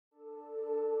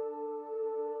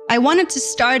I wanted to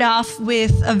start off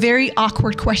with a very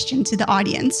awkward question to the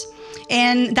audience.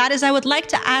 And that is, I would like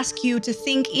to ask you to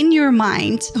think in your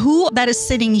mind who that is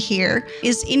sitting here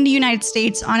is in the United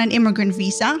States on an immigrant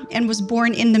visa and was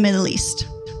born in the Middle East.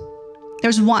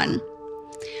 There's one.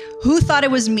 Who thought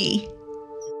it was me?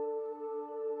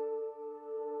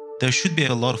 There should be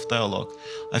a lot of dialogue,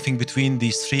 I think, between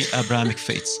these three Abrahamic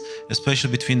faiths,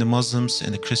 especially between the Muslims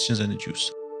and the Christians and the Jews.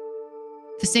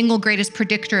 The single greatest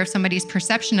predictor of somebody's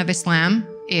perception of Islam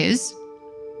is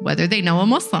whether they know a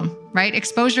Muslim, right?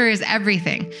 Exposure is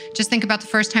everything. Just think about the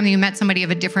first time that you met somebody of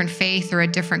a different faith or a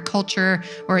different culture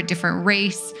or a different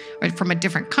race or from a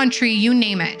different country, you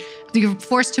name it. You're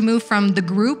forced to move from the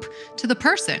group to the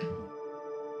person.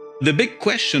 The big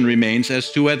question remains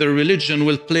as to whether religion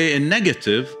will play a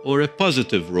negative or a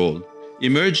positive role.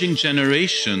 Emerging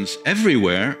generations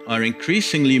everywhere are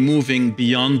increasingly moving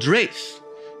beyond race,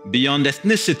 beyond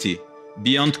ethnicity,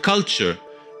 beyond culture,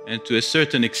 and to a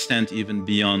certain extent even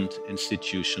beyond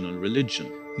institutional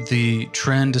religion. The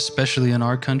trend, especially in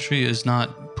our country, is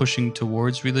not pushing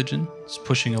towards religion, it's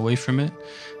pushing away from it.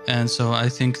 And so I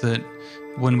think that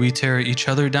when we tear each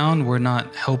other down, we're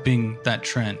not helping that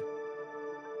trend.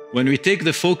 When we take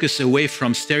the focus away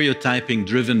from stereotyping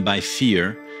driven by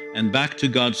fear and back to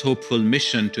God's hopeful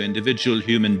mission to individual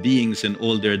human beings in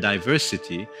all their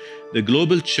diversity, the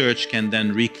global church can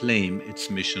then reclaim its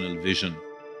missional vision.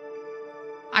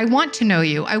 I want to know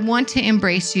you, I want to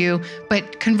embrace you,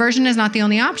 but conversion is not the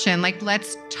only option. Like,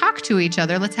 let's talk to each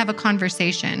other, let's have a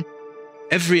conversation.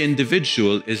 Every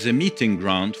individual is a meeting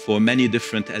ground for many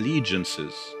different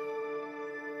allegiances.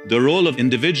 The role of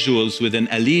individuals with an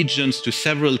allegiance to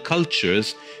several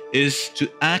cultures is to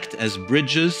act as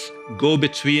bridges,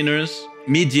 go-betweeners,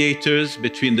 mediators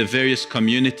between the various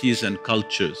communities and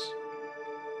cultures.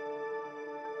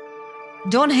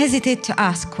 Don't hesitate to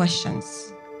ask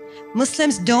questions.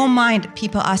 Muslims don't mind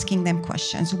people asking them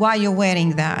questions. Why you're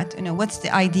wearing that? You know, what's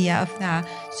the idea of that?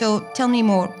 So tell me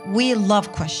more. We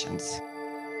love questions.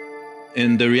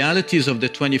 In the realities of the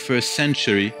 21st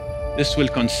century, this will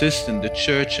consist in the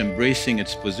church embracing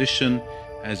its position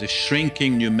as a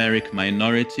shrinking numeric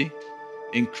minority,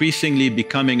 increasingly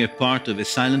becoming a part of a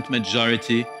silent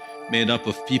majority made up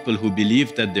of people who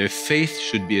believe that their faith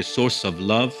should be a source of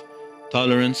love,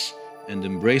 tolerance, and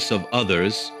embrace of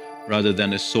others, rather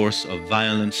than a source of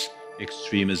violence,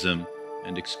 extremism,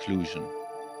 and exclusion.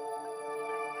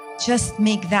 Just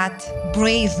make that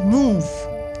brave move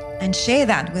and share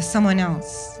that with someone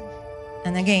else.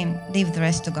 And again, leave the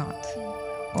rest to God,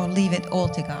 or leave it all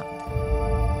to God.